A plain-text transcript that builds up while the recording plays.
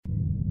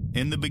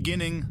In the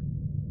beginning,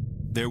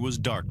 there was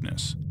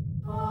darkness.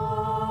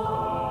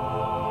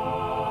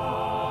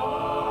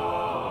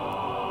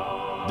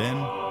 Then,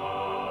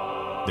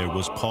 there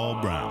was Paul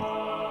Brown.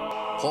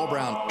 Paul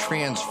Brown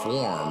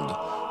transformed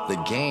the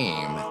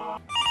game.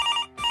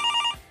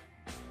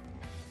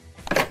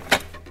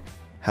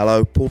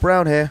 Hello, Paul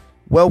Brown here.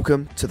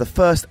 Welcome to the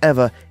first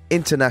ever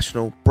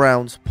International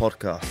Browns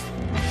podcast.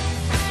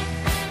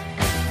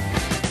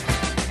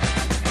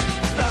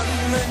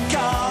 London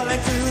calling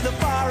to the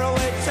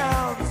faraway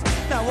towns.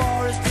 Now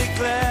war is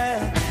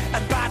declared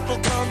and battle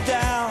come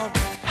down.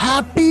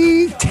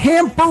 Happy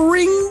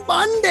Tampering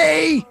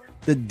Monday!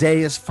 The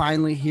day is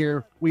finally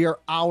here. We are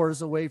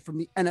hours away from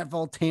the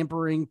NFL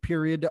tampering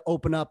period to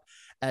open up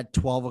at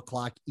 12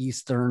 o'clock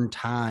Eastern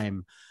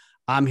time.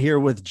 I'm here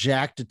with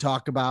Jack to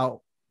talk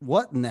about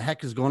what in the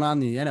heck is going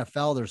on in the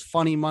NFL. There's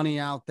funny money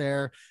out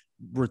there,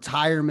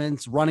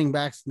 retirements, running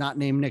backs not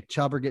named Nick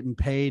Chubb are getting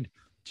paid.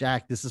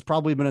 Jack, this has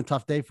probably been a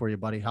tough day for you,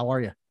 buddy. How are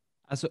you?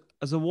 As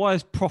a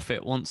wise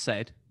prophet once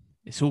said,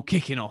 it's all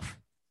kicking off.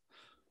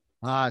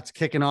 It's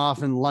kicking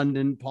off in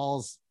London.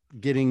 Paul's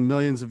getting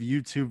millions of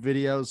YouTube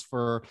videos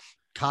for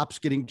cops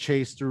getting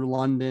chased through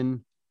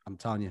London. I'm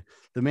telling you,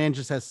 the man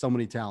just has so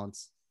many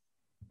talents.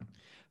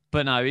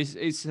 But no,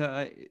 it's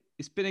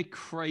been a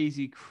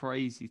crazy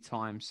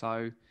time.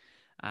 So,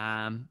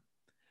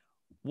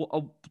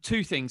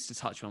 two things to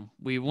touch on.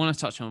 We want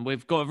to touch on.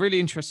 We've got a really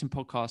interesting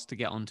podcast to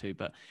get onto,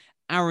 but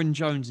Aaron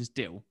Jones's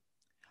deal.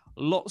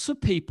 Lots of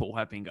people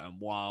have been going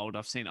wild.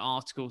 I've seen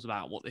articles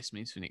about what this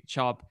means for Nick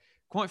Chubb.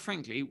 Quite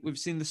frankly, we've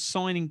seen the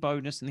signing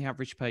bonus and the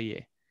average per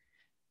year.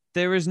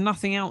 There is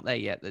nothing out there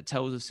yet that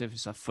tells us if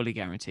it's a fully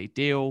guaranteed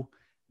deal.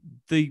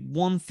 The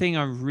one thing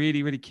I'm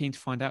really, really keen to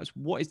find out is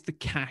what is the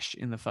cash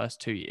in the first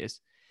 2 years?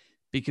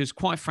 Because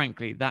quite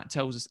frankly, that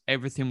tells us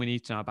everything we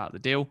need to know about the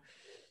deal.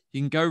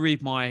 You can go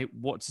read my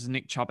What Does a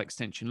Nick Chubb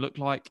Extension Look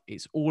Like?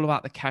 It's all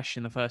about the cash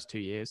in the first 2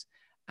 years.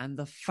 And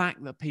the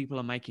fact that people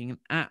are making an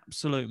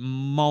absolute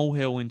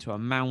molehill into a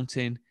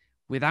mountain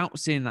without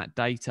seeing that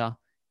data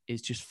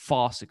is just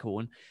farcical.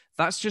 And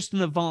that's just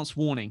an advance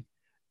warning.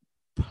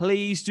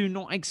 Please do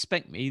not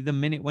expect me the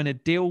minute when a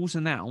deal's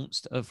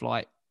announced of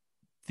like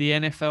the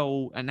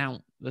NFL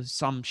announced,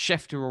 some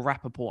Schefter or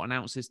Rappaport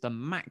announces the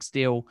max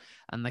deal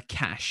and the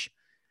cash.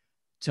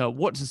 So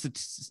what does the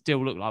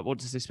deal look like? What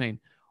does this mean?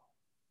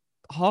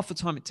 Half the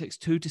time it takes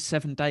 2 to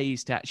 7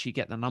 days to actually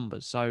get the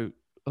numbers. So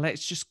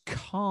let's just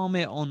calm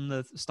it on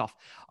the stuff.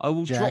 I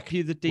will drop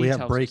you the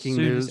details as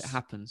soon as it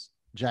happens.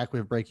 Jack, we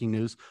have breaking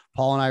news.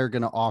 Paul and I are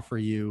going to offer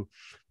you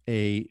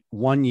a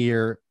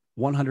 1-year,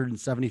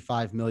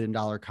 $175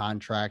 million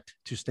contract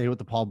to stay with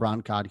the Paul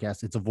Brown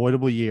podcast. It's a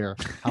voidable year.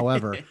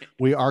 However,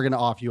 we are going to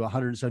offer you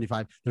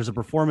 175. There's a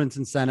performance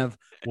incentive.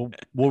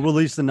 We'll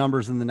release the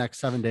numbers in the next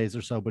 7 days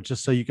or so, but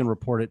just so you can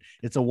report it,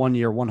 it's a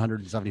 1-year,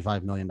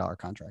 $175 million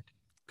contract.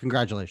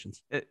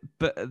 Congratulations.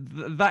 But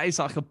that is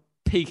like a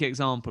peak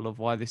example of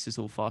why this is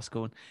all fast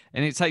going.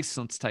 And it takes us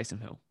on to Taysom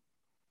Hill.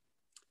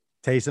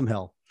 Taysom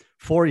Hill,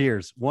 4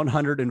 years,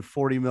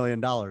 $140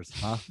 million.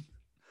 Huh?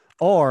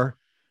 Or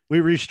we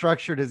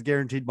restructured his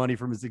guaranteed money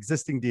from his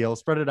existing deal,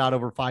 spread it out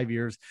over 5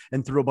 years,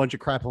 and threw a bunch of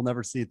crap he'll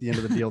never see at the end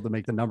of the deal to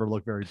make the number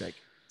look very big.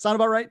 Sound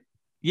about right?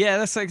 Yeah,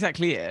 that's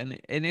exactly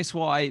it. And it's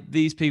why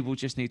these people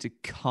just need to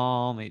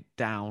calm it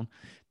down,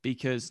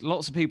 because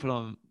lots of people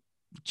are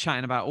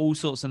chatting about all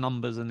sorts of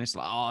numbers and it's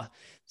like, oh,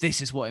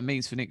 this is what it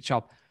means for Nick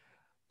Chubb.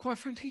 Quite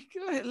frankly,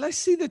 let's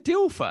see the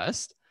deal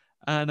first.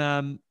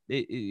 And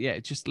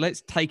just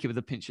let's take it with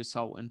a pinch of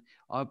salt. And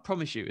I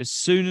promise you, as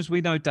soon as we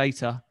know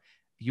data,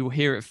 you'll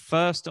hear it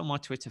first on my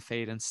Twitter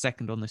feed and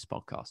second on this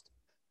podcast.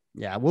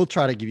 Yeah, we'll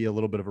try to give you a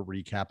little bit of a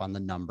recap on the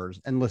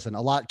numbers. And listen,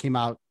 a lot came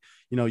out,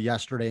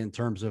 yesterday in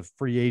terms of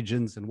free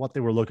agents and what they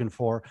were looking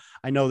for.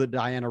 I know that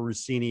Diana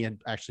Rossini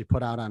had actually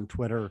put out on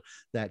Twitter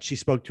that she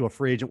spoke to a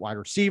free agent wide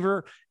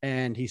receiver.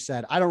 And he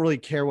said, I don't really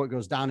care what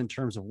goes down in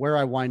terms of where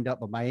I wind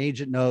up, but my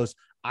agent knows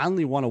I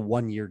only want a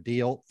 1-year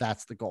deal.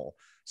 That's the goal.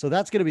 So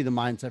that's going to be the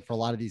mindset for a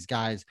lot of these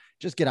guys.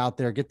 Just get out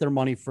there, get their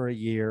money for a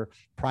year,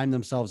 prime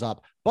themselves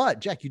up.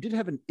 But Jack, you did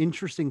have an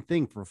interesting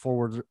thing for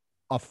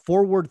a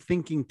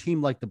forward-thinking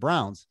team like the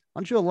Browns. Why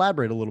don't you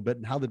elaborate a little bit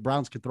on how the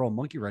Browns could throw a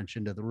monkey wrench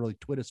into the really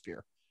Twittersphere?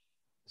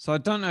 So I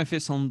don't know if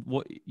it's on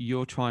what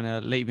you're trying to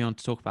lead me on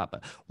to talk about,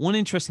 but one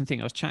interesting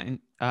thing, I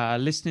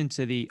was listening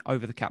to the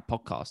Over the Cap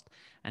podcast,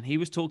 and he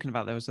was talking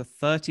about there was a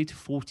 30 to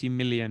 40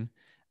 million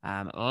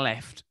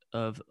left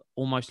of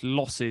almost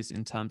losses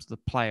in terms of the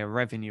player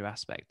revenue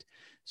aspect.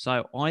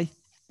 So I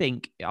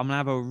think I'm going to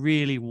have a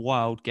really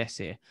wild guess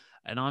here.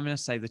 And I'm going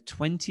to say the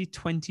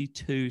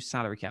 2022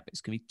 salary cap is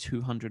going to be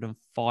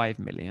 205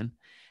 million.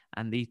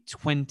 And the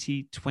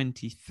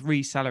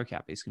 2023 salary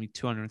cap is going to be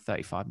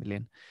 235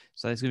 million.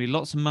 So there's going to be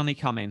lots of money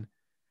coming.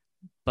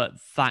 But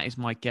that is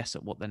my guess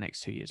at what the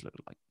next 2 years look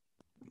like.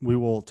 We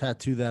will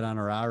tattoo that on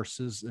our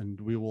arses and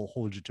we will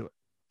hold you to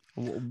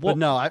it. But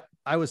no,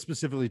 I was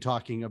specifically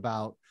talking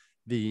about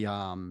the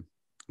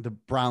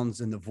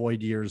Browns and the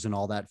void years and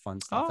all that fun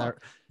stuff. Oh.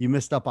 You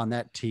missed up on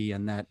that T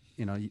and that,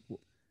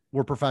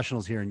 we're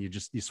professionals here, and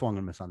you swung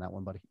and miss on that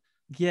one, buddy.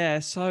 Yeah,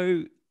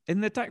 so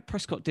in the Dak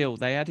Prescott deal,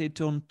 they added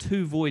on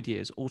 2 void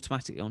years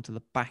automatically onto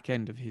the back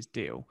end of his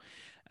deal.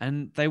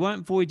 And they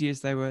weren't void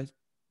years, they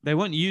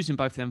weren't using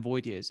both of them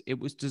void years. It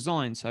was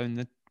designed so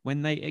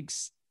when they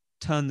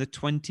turned the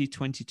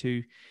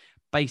 2022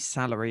 base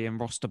salary and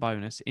roster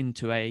bonus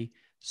into a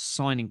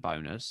signing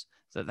bonus,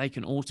 that they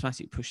can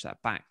automatically push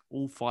that back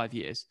all 5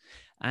 years.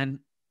 And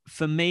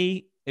for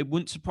me, it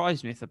wouldn't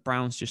surprise me if the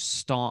Browns just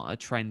start a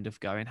trend of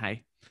going,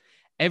 hey,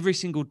 every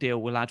single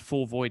deal will add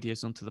 4 void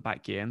years onto the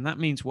back year. And that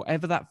means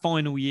whatever that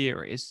final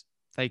year is,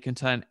 they can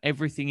turn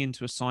everything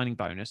into a signing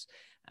bonus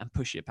and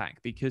push it back.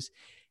 Because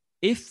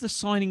if the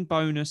signing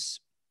bonus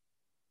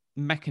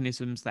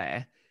mechanism's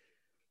there,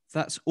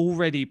 that's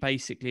already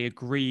basically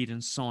agreed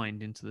and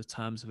signed into the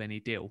terms of any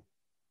deal.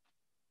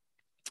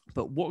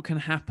 But what can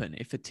happen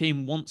if a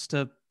team wants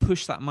to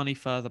push that money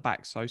further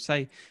back? So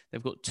say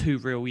they've got 2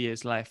 real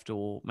years left,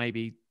 or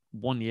maybe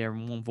 1 year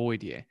and 1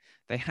 void year.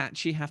 They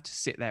actually have to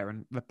sit there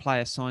and the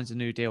player signs a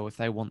new deal if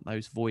they want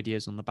those void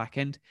years on the back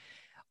end.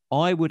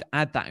 I would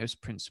add that as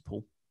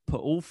principle.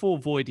 Put all 4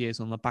 void years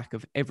on the back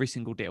of every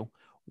single deal.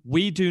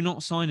 We do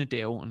not sign a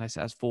deal unless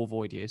it has 4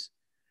 void years.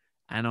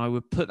 And I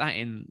would put that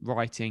in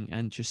writing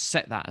and just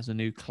set that as a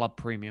new club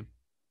premium.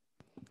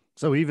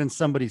 So even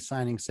somebody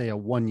signing, say, a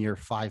 1-year,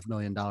 $5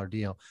 million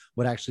deal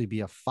would actually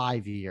be a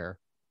 5-year.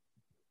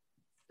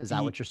 Is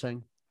that what you're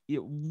saying?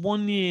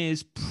 1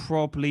 year's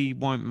probably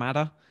won't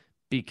matter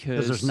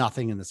because there's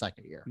nothing in the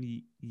second year.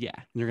 Yeah.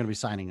 You're going to be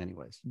signing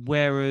anyways.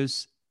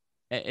 Whereas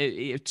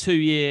a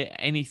 2-year,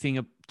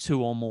 anything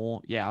 2 or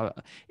more. Yeah.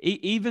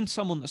 Even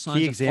someone that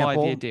signs a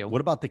 5-year deal.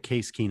 What about the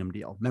Case Keenum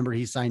deal? Remember,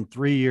 he signed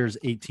 3 years,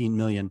 $18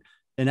 million.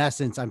 In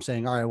essence, I'm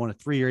saying, all right, I want a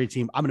 3-year,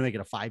 18. I'm going to make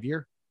it a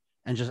 5-year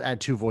and just add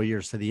 2 void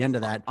years to the end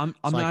of that. I'm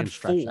going to add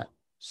 4. That.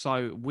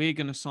 So we're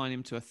going to sign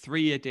him to a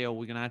 3-year deal.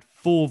 We're going to add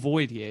 4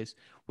 void years.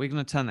 We're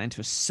going to turn that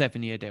into a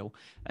 7-year deal.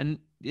 And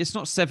it's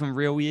not 7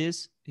 real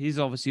years. He's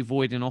obviously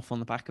voiding off on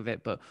the back of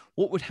it. But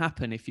what would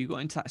happen if you got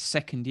into that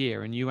second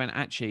year and you went,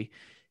 actually,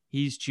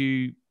 he's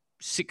due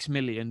 $6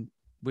 million.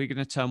 We're going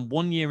to turn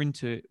 1 year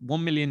into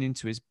 $1 million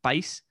into his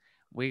base.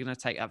 We're going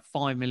to take that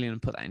 $5 million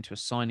and put that into a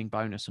signing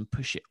bonus and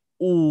push it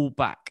all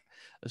back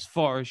as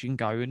far as you can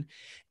go. And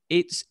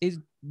it's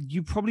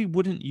you probably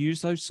wouldn't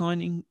use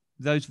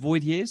those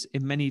void years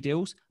in many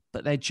deals,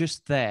 but they're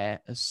just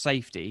there as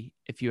safety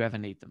if you ever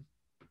need them.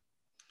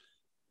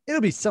 It'll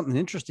be something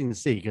interesting to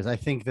see, because I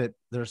think that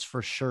there's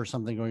for sure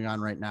something going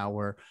on right now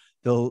where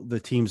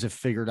the teams have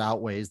figured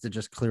out ways to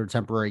just clear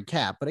temporary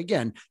cap. But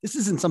again, this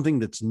isn't something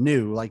that's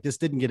new. Like, this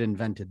didn't get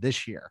invented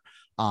this year.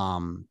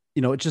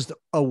 It's just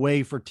a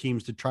way for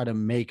teams to try to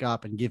make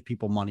up and give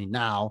people money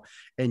now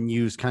and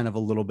use kind of a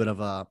little bit of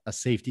a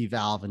safety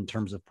valve in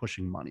terms of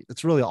pushing money.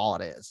 That's really all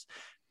it is.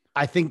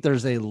 I think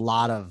there's a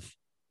lot of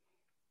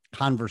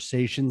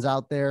conversations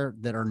out there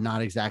that are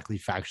not exactly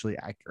factually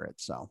accurate.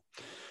 So,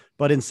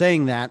 but in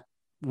saying that,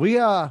 we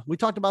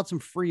talked about some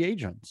free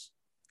agents.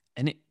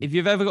 And if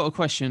you've ever got a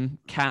question,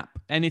 Cap,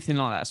 anything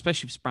like that,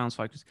 especially if it's Browns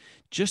focus,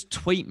 just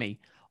tweet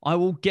me. I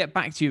will get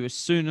back to you as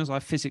soon as I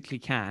physically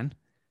can.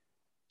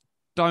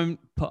 Don't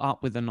put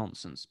up with the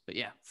nonsense. But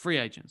yeah, free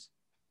agents.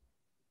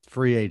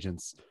 Free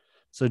agents.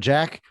 So,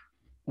 Jack,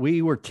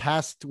 we were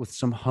tasked with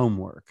some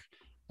homework,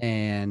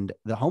 and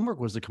the homework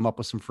was to come up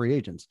with some free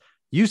agents.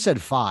 You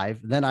said 5.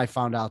 Then I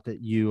found out that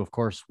you, of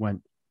course,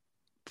 went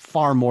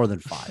far more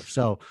than 5.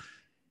 So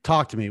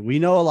talk to me. We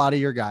know a lot of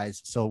your guys.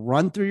 So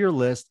run through your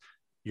list,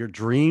 your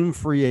dream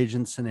free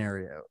agent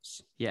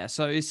scenarios. Yeah.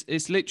 So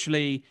it's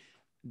literally,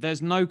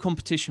 there's no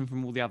competition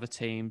from all the other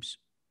teams,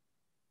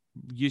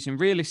 using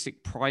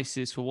realistic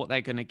prices for what they're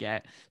going to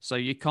get. So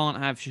you can't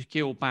have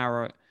Shaquille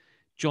Barrett,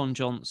 John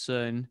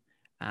Johnson,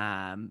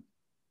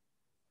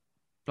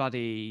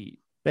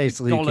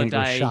 basically you can't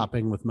go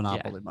shopping with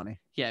Monopoly money.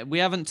 Yeah, we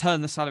haven't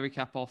turned the salary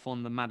cap off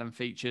on the Madden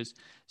features.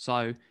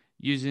 So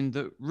using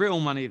the real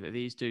money that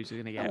these dudes are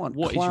going to get. What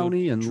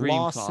Clowney is your dream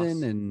Lawson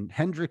class? And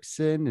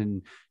Hendrickson,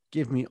 and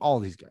give me all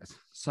these guys.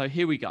 So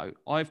here we go.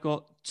 I've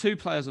got 2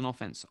 players on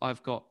offense.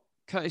 I've got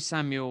Curtis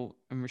Samuel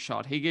and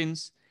Rashard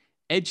Higgins,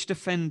 edge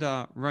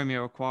defender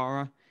Romeo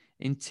Okwara,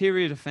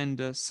 interior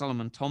defender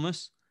Solomon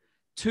Thomas,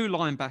 2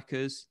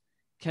 linebackers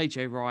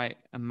KJ Wright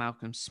and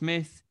Malcolm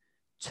Smith,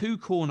 2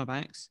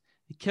 cornerbacks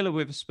Killer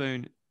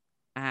Witherspoon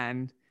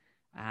and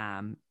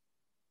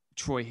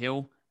Troy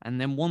Hill, and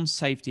then 1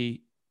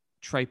 safety,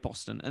 Trey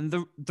Boston. And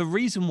the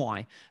reason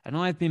why, and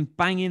I've been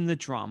banging the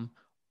drum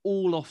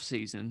all off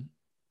season,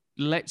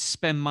 let's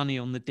spend money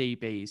on the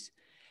DBs.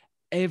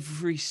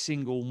 Every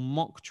single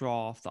mock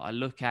draft that I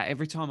look at,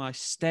 every time I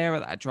stare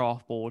at that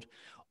draft board,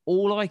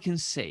 all I can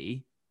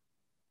see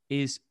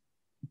is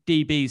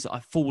DBs that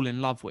I fall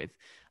in love with.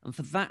 And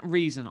for that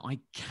reason, I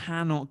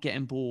cannot get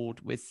on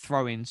board with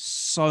throwing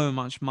so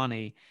much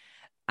money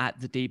at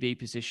the DB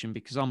position,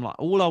 because I'm like,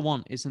 all I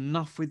want is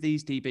enough with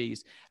these DBs.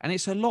 And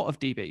it's a lot of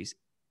DBs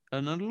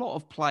and a lot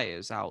of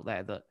players out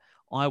there that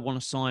I want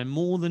to sign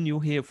more than you'll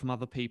hear from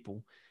other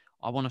people.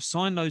 I want to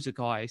sign loads of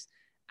guys,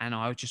 and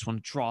I just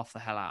want to draft the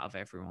hell out of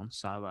everyone.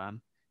 So,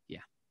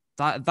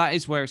 That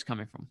is where it's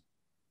coming from.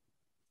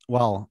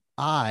 Well,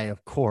 I,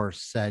 of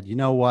course, said, you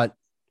know what?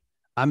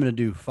 I'm going to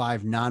do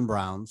 5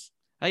 non-Browns.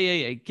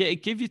 Hey,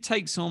 give your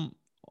takes on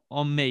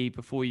me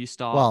before you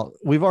start. Well,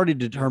 we've already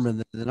determined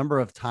that the number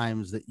of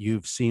times that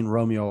you've seen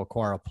Romeo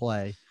Okwara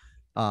play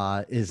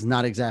is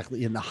not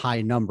exactly in the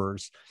high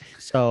numbers.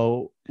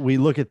 So we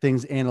look at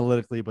things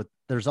analytically, but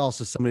there's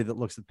also somebody that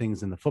looks at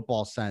things in the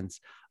football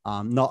sense.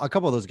 No, a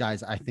couple of those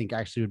guys I think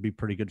actually would be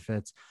pretty good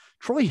fits.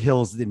 Troy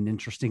Hill's an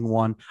interesting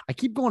one. I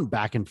keep going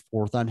back and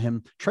forth on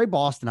him. Trey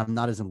Boston, I'm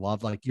not as in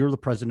love. Like, you're the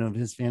president of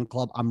his fan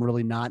club. I'm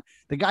really not.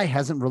 The guy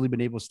hasn't really been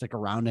able to stick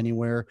around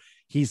anywhere.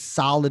 He's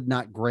solid,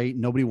 not great.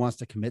 Nobody wants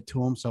to commit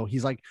to him. So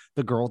he's like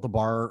the girl at the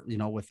bar,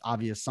 with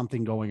obvious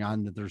something going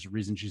on, that there's a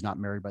reason she's not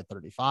married by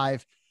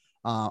 35.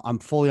 I'm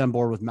fully on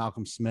board with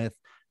Malcolm Smith.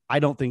 I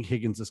don't think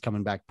Higgins is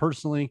coming back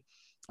personally.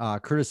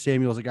 Curtis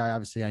Samuel's a guy,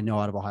 obviously, I know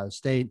out of Ohio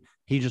State.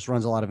 He just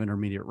runs a lot of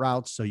intermediate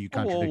routes, so you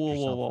contradict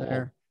yourself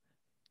there.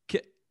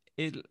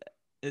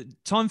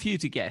 Time for you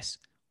to guess.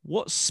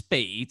 What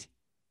speed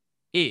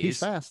is He's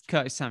fast.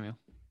 Curtis Samuel?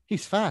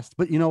 He's fast,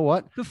 but you know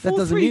what? That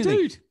doesn't mean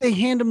anything. They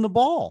hand him the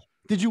ball.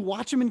 Did you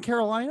watch him in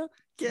Carolina?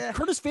 Yeah.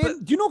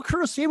 Do you know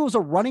Curtis Samuel was a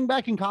running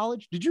back in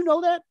college? Did you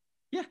know that?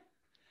 Yeah.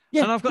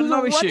 Yeah, and I've got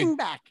no issue. Running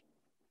back.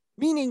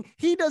 Meaning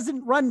he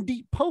doesn't run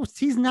deep posts.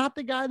 He's not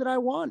the guy that I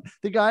want.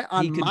 The guy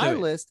on my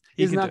list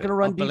is not going to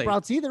run deep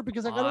routes either,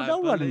 because I got to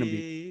go running to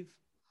beat.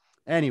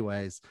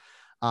 Anyways,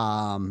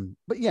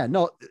 but yeah,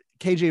 no,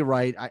 KJ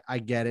Wright, I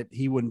get it.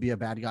 He wouldn't be a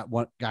bad guy.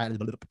 Let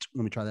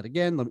me try that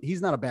again.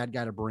 He's not a bad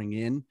guy to bring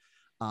in.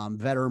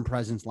 Veteran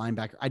presence,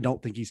 linebacker. I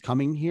don't think he's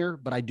coming here,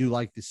 but I do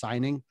like the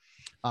signing.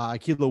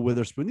 Kilo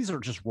Witherspoon. These are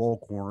just role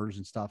corners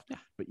and stuff. Yeah.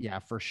 But yeah,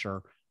 for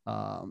sure.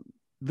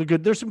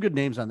 There's some good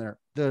names on there.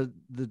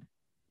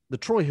 The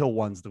Troy Hill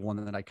one's the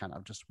one that I kind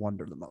of just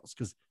wonder the most,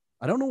 because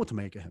I don't know what to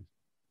make of him.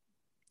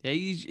 Yeah,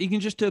 he can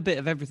just do a bit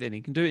of everything.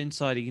 He can do it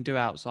inside, he can do it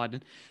outside.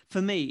 And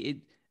for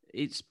me,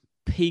 it's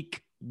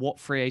peak what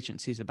free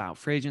agency is about.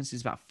 Free agency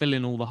is about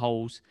filling all the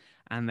holes,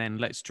 and then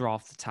let's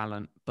draft the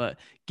talent. But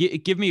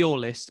give me your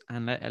list,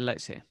 and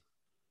let's hear.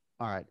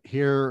 All right,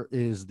 here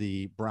is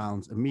the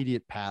Browns'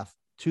 immediate path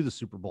to the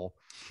Super Bowl.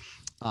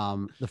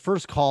 The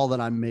first call that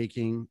I'm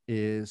making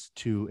is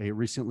to a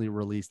recently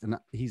released, and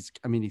he's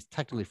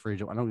technically free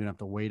agent. I don't even have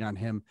to wait on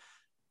him.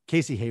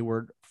 Casey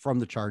Hayward from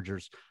the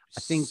Chargers.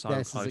 I think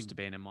that's close to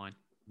being in mine.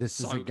 This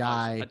is a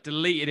guy. I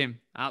deleted him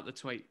out the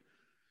tweet.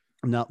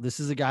 No, this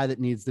is a guy that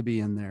needs to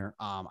be in there.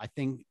 I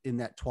think in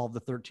that $12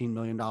 to $13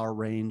 million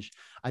range.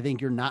 I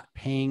think you're not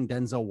paying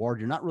Denzel Ward.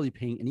 You're not really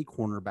paying any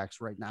cornerbacks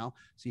right now.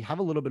 So you have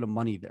a little bit of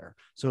money there.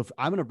 So if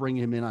I'm going to bring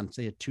him in on,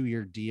 say, a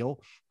 2-year deal,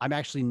 I'm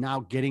actually now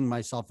getting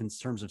myself in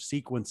terms of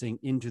sequencing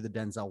into the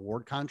Denzel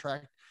Ward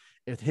contract.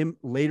 If him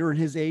later in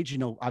his age,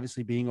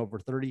 obviously being over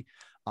 30,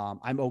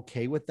 I'm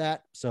okay with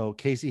that. So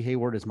Casey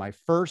Hayward is my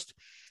first.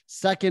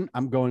 Second,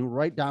 I'm going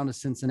right down to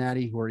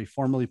Cincinnati, where he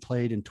formerly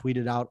played and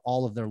tweeted out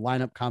all of their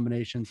lineup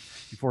combinations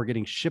before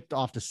getting shipped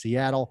off to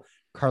Seattle.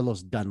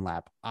 Carlos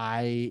Dunlap.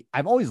 I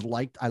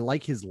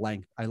like his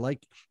length. I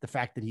like the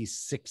fact that he's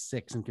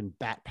 6'6" and can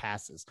bat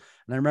passes.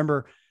 And I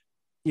remember,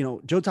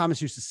 Joe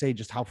Thomas used to say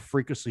just how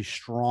freakishly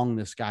strong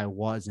this guy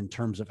was in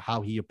terms of how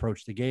he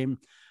approached the game.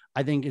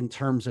 I think in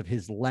terms of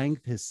his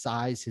length, his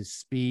size, his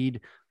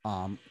speed,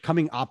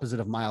 coming opposite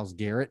of Myles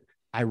Garrett,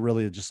 I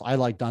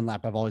like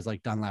Dunlap. I've always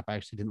liked Dunlap. I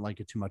actually didn't like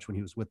it too much when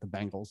he was with the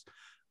Bengals.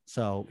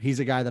 So he's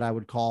a guy that I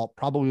would call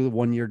probably the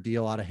 1-year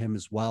deal out of him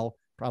as well.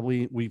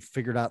 Probably we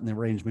figured out in the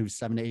range, maybe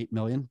 7 to 8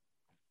 million.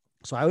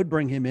 So I would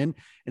bring him in.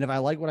 And if I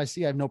like what I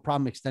see, I have no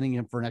problem extending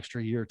him for an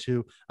extra year or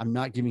two. I'm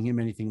not giving him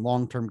anything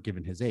long-term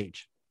given his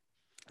age.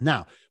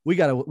 Now we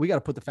got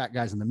to put the fat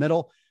guys in the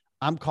middle.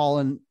 I'm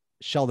calling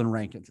Sheldon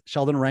Rankins.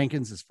 Sheldon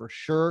Rankins is for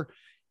sure.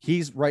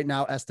 He's right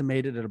now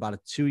estimated at about a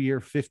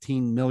 2-year,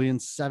 15 million,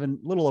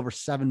 little over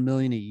 7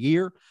 million a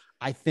year.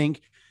 I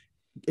think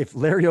if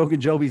Larry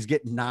Ogunjobi's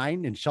getting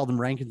 9 and Sheldon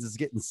Rankins is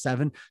getting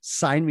 7,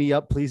 sign me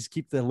up. Please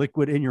keep the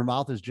liquid in your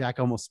mouth, as Jack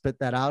almost spit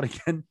that out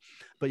again.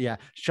 But yeah,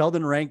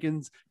 Sheldon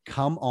Rankins,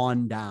 come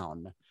on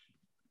down.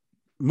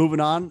 Moving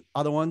on,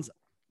 other ones,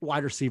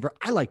 wide receiver.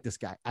 I like this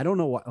guy. I don't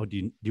know what. Oh,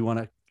 do you want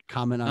to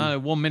comment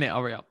on? 1 minute.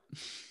 Hurry up.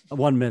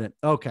 1 minute.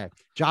 Okay.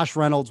 Josh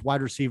Reynolds,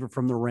 wide receiver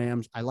from the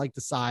Rams. I like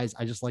the size.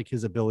 I just like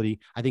his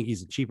ability. I think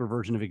he's a cheaper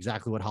version of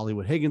exactly what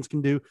Hollywood Higgins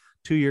can do.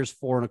 2 years,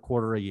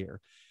 $4.25 a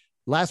year.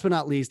 Last but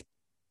not least,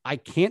 I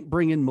can't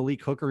bring in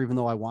Malik Hooker, even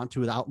though I want to,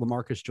 without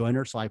LaMarcus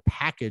Joyner. So I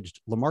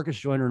packaged LaMarcus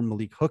Joyner and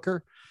Malik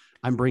Hooker.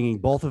 I'm bringing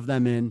both of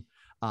them in.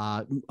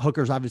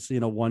 Hooker's obviously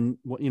in a 1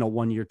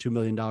 year, $2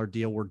 million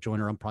deal, where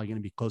Joyner, I'm probably going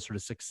to be closer to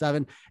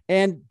 6-7,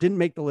 and didn't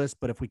make the list.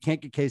 But if we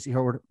can't get Casey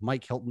Hayward,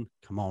 Mike Hilton,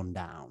 come on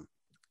down.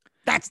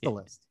 That's the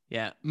list.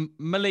 Yeah.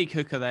 Malik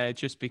Hooker there,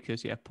 just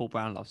because, Paul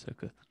Brown loves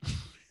Hooker.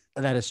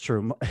 That is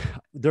true.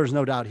 There's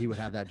no doubt he would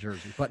have that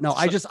jersey, but no,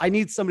 I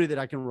need somebody that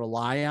I can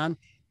rely on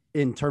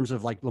in terms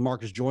of like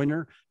LaMarcus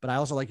Joyner, but I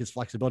also like his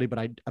flexibility,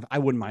 but I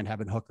wouldn't mind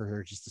having Hooker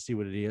here just to see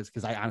what it is.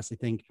 Cause I honestly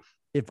think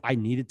if I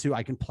needed to,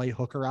 I can play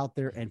Hooker out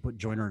there and put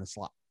Joyner in a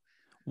slot.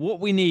 What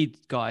we need,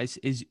 guys,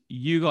 is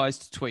you guys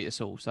to tweet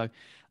us all. So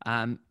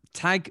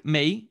tag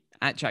me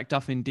at Jack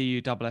Duffin,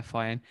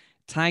 DUFFIN.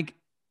 Tag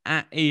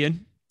at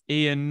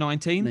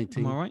Ian19.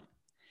 Am I right?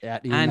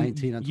 At And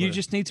Ian19 on you Twitter.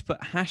 just need to put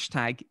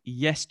hashtag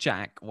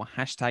YesJack or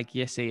hashtag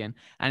YesIan.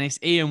 And it's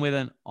Ian with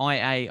an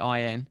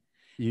IAIN.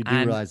 You do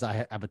realize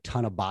I have a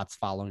ton of bots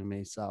following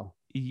me, so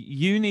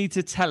you need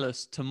to tell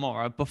us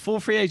tomorrow before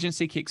free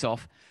agency kicks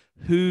off,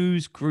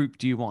 whose group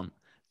do you want?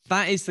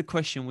 That is the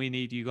question we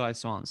need you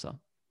guys to answer.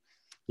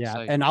 Yeah,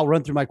 So, and I'll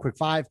run through my quick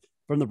five.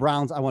 From the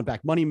Browns, I went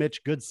back Money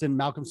Mitch, Goodson,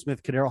 Malcolm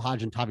Smith, Kadero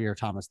Hodge, and Tavier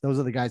Thomas. Those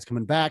are the guys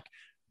coming back.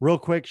 Real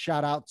quick,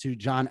 shout out to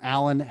John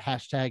Allen,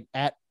 hashtag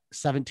at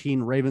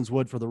 17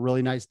 Ravenswood for the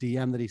really nice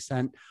DM that he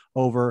sent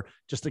over.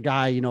 Just a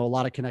guy, a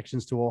lot of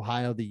connections to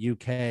Ohio, the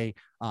UK.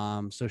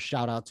 So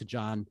shout out to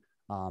John.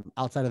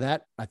 Outside of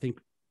that, I think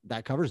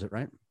that covers it,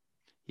 right?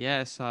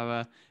 Yeah,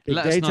 so Big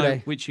let us day know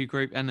today. which you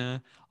group.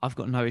 And I've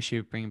got no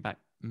issue bringing back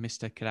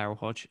Mr. Kadero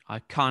Hodge. I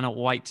cannot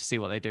wait to see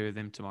what they do with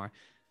him tomorrow.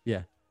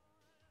 Yeah.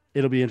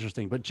 It'll be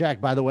interesting. But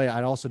Jack, by the way,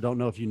 I also don't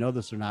know if you know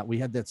this or not. We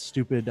had that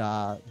stupid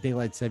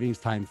daylight savings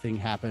time thing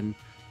happen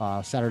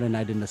Saturday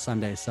night into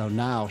Sunday. So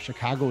now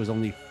Chicago is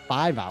only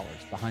 5 hours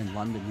behind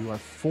London. You are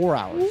 4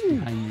 hours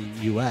behind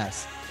the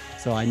US.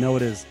 So I know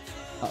it is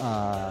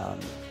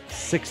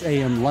 6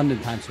 a.m.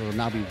 London time. So it'll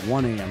now be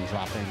 1 a.m.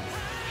 dropping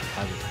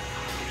Chicago.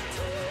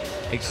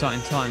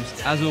 Exciting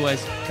times. As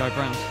always, go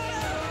Browns.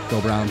 Go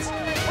Browns.